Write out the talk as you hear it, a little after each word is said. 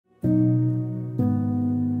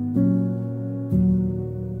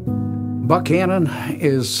Buckhannon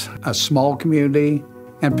is a small community,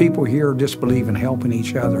 and people here just believe in helping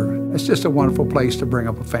each other. It's just a wonderful place to bring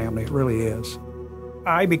up a family. It really is.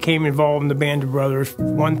 I became involved in the Band of Brothers.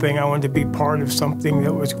 One thing, I wanted to be part of something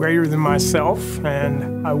that was greater than myself,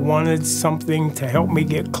 and I wanted something to help me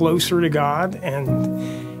get closer to God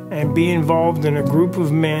and be involved in a group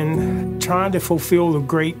of men trying to fulfill the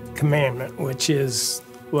great commandment, which is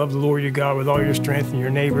love the Lord your God with all your strength and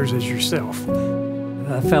your neighbors as yourself.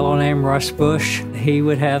 A fellow named Russ Bush, he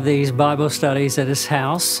would have these Bible studies at his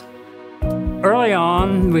house. Early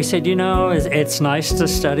on, we said, you know, it's nice to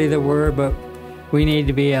study the Word, but we need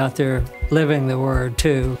to be out there living the Word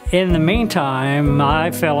too. In the meantime,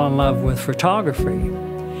 I fell in love with photography,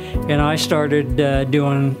 and I started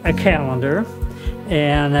doing a calendar,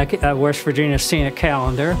 and a West Virginia Scenic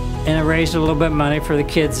Calendar, and I raised a little bit of money for the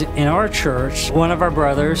kids in our church. One of our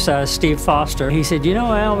brothers, Steve Foster, he said, you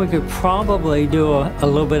know, Al, we could probably do a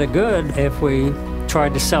little bit of good if we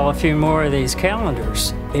tried to sell a few more of these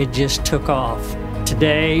calendars. It just took off.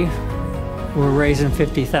 Today, we're raising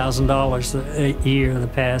 $50,000 a year the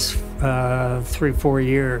past 3-4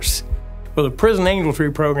 years. Well, the Prison Angel Tree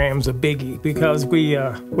program is a biggie because we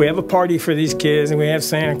have a party for these kids, and we have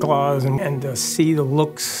Santa Claus, and to see the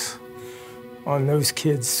looks on those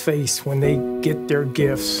kids' face when they get their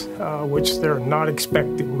gifts, which they're not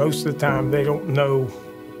expecting. Most of the time, they don't know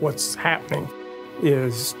what's happening,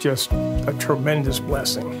 is just a tremendous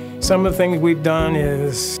blessing. Some of the things we've done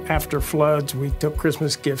is, after floods, we took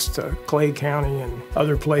Christmas gifts to Clay County and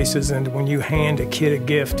other places, and when you hand a kid a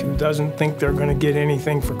gift who doesn't think they're going to get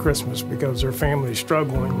anything for Christmas because their family is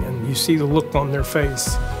struggling, and you see the look on their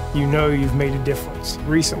face, you know you've made a difference.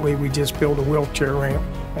 Recently, we just built a wheelchair ramp,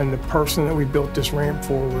 and the person that we built this ramp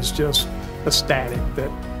for was just ecstatic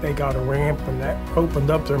that they got a ramp, and that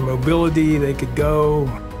opened up their mobility, they could go.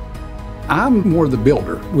 I'm more the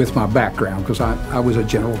builder with my background because I was a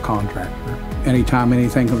general contractor. Anytime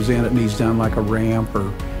anything comes in that needs done, like a ramp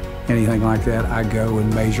or anything like that, I go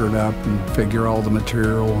and measure it up and figure all the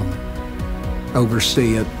material and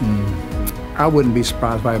oversee it. And I wouldn't be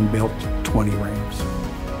surprised if I haven't built 20 ramps.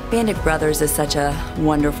 Band of Brothers is such a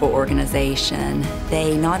wonderful organization.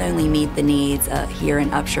 They not only meet the needs here in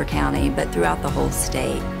Upshur County, but throughout the whole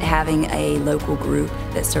state. Having a local group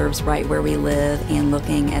that serves right where we live and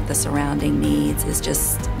looking at the surrounding needs is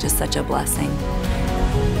just such a blessing.